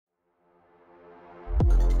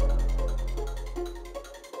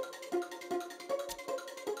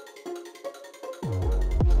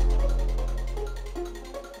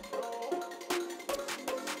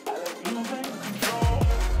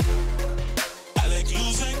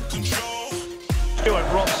Stuart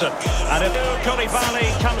Robson. And if Koulibaly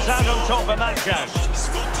comes out on top in that catch.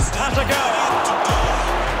 Has a go.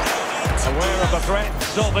 Aware of the threat,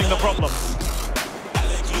 solving the problem.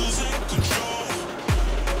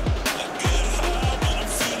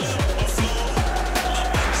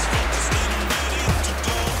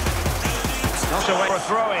 Not away for a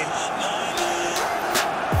throw-in.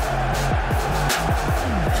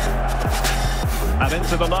 And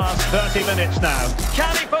into the last 30 minutes now.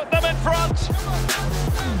 Can he put them in front?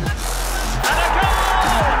 And a goal!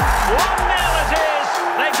 1-0 it is.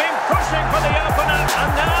 They've been pushing for the opener,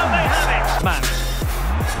 and now they have it. Man,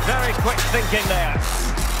 very quick thinking there.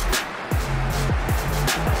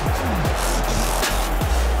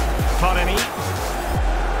 Paremi.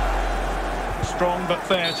 Strong but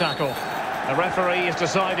fair tackle. The referee has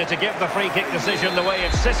decided to give the free kick decision the way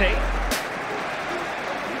of City.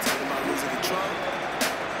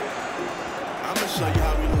 Show you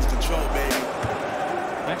how we lose control, baby.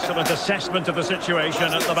 Excellent assessment of the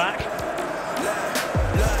situation at the back.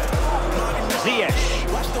 Ziyech.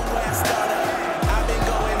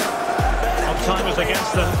 Time is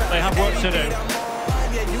against them. They have work to do.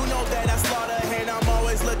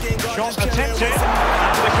 Shot attempted,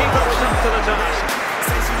 and the keeper was up to the task.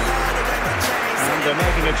 And they're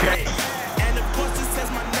making a change.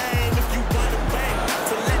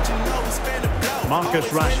 Marcus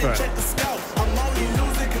Rashford.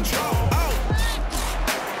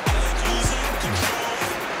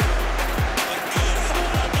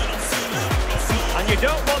 You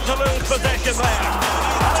don't want to lose possession there.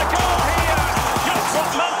 And a goal here. Just what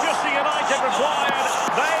Manchester United required.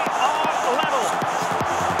 They are level.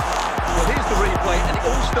 Well, here's the replay, and it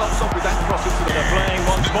all starts off with that cross into the... They're playing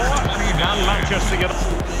once more. And Manchester United.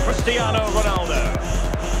 Cristiano Ronaldo.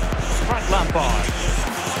 Frank Lampard.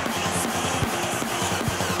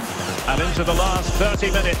 And into the last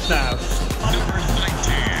 30 minutes now. Number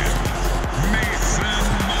 19, Mason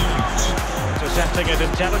Mount. Intercepting it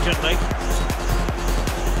intelligently.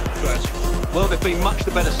 Well, they've been much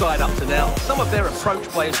the better side up to now. Some of their approach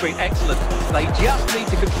play has been excellent. They just need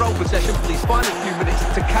to control possession for these final few minutes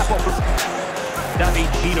to cap off.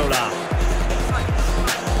 David Ginola.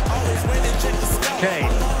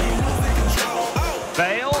 Kjær.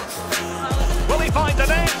 Bale. Will he find the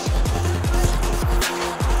net?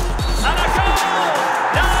 And a goal!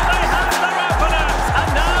 Now they have their opener, and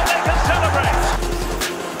now they can celebrate.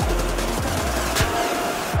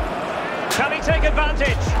 Can he take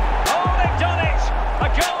advantage? Oh, they've done it! A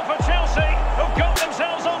goal for Chelsea, who got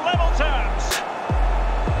themselves on level terms.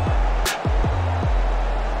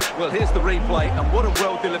 Well, here's the replay, and what a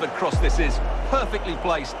well-delivered cross this is. Perfectly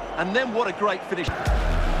placed, and then what a great finish.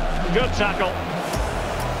 Good tackle.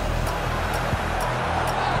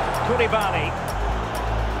 Koulibaly.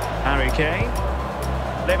 Harry Kane.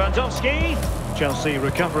 Lewandowski. Chelsea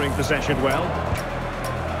recovering possession well.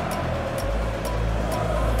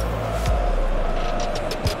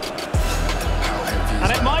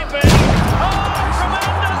 And it might be. Oh,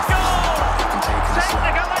 tremendous goal!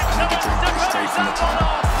 Technical excellence to finish that one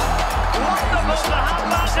off. Wonderful to have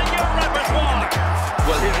that in your repertoire.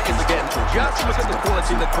 Well, here it is again. Just look at the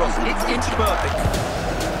quality of the cross. It's perfect.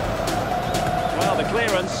 Well, the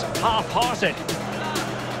clearance half-hearted.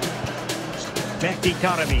 Mehdi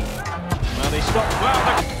Karami. Well, they stopped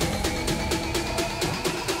well.